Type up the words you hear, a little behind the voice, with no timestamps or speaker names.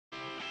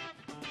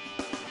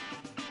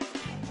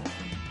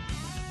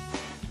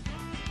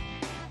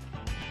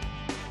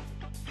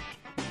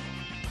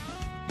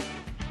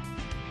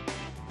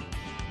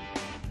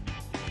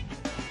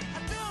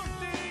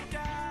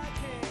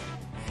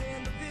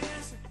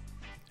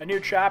A new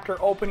chapter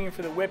opening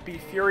for the Whitby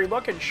Fury,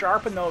 looking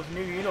sharp in those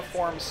new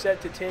uniforms, set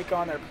to take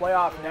on their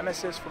playoff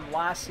nemesis from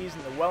last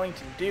season, the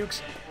Wellington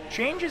Dukes.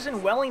 Changes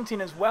in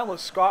Wellington as well as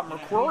Scott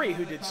McCrory,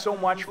 who did so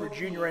much for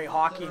Junior A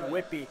hockey in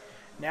Whitby,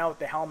 now at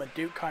the helm of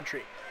Duke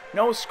country.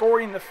 No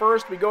scoring in the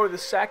first, we go to the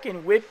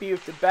second. Whitby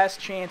with the best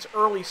chance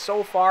early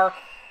so far.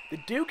 The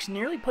Dukes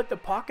nearly put the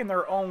puck in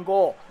their own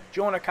goal.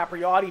 Jonah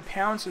Capriotti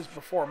pounces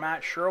before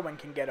Matt Sherwin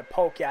can get a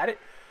poke at it.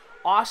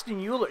 Austin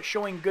Hewlett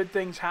showing good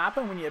things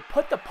happen when you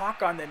put the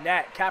puck on the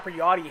net.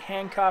 Capriotti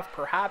handcuffed,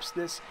 perhaps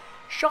this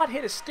shot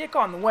hit a stick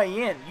on the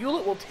way in.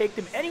 Hewlett will take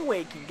them any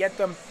way he can get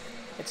them.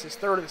 It's his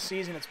third of the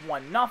season, it's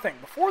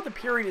 1-0. Before the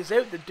period is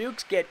out, the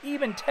Dukes get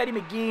even. Teddy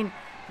McGean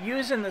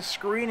using the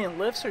screen and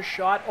lifts a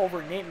shot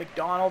over Nate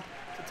McDonald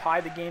to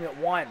tie the game at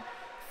 1.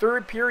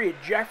 Third period,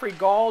 Jeffrey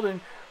Gauld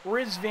and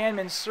Rizvan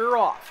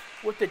Mansurov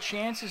with the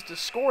chances to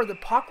score. The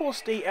puck will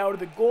stay out of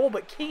the goal,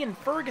 but Keegan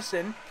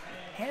Ferguson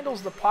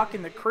handles the puck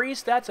in the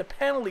crease. That's a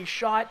penalty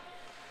shot.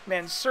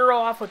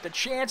 Mansurov with the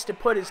chance to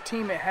put his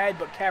team ahead,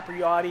 but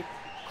Capriotti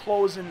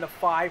closing the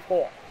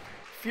 5-hole.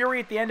 Fury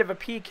at the end of a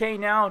PK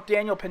now.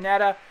 Daniel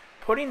Panetta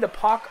putting the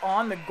puck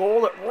on the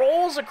goal. It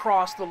rolls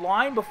across the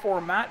line before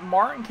Matt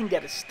Martin can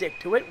get a stick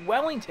to it.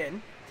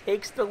 Wellington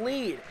takes the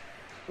lead.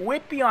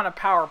 Whitby on a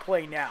power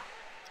play now.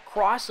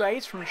 Cross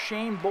ice from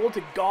Shane Bull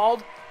to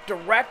Gauld.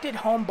 Directed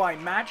home by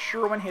Matt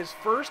Sherwin, his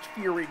first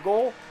Fury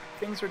goal.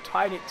 Things are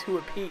tied at 2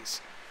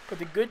 apiece. But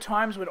the good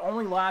times would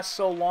only last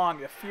so long.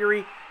 The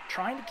Fury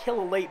trying to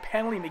kill a late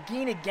penalty.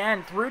 McGean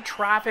again through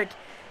traffic,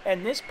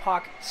 and this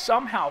puck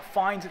somehow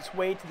finds its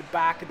way to the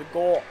back of the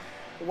goal.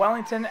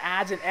 Wellington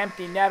adds an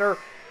empty netter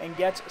and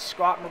gets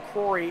Scott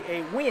McCrory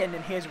a win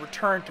in his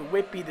return to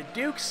Whitby. The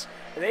Dukes,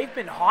 they've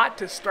been hot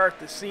to start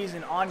the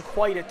season, on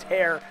quite a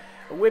tear.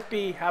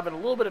 Whitby having a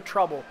little bit of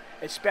trouble,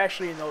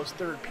 especially in those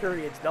third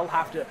periods. They'll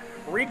have to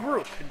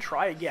regroup and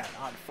try again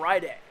on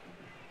Friday.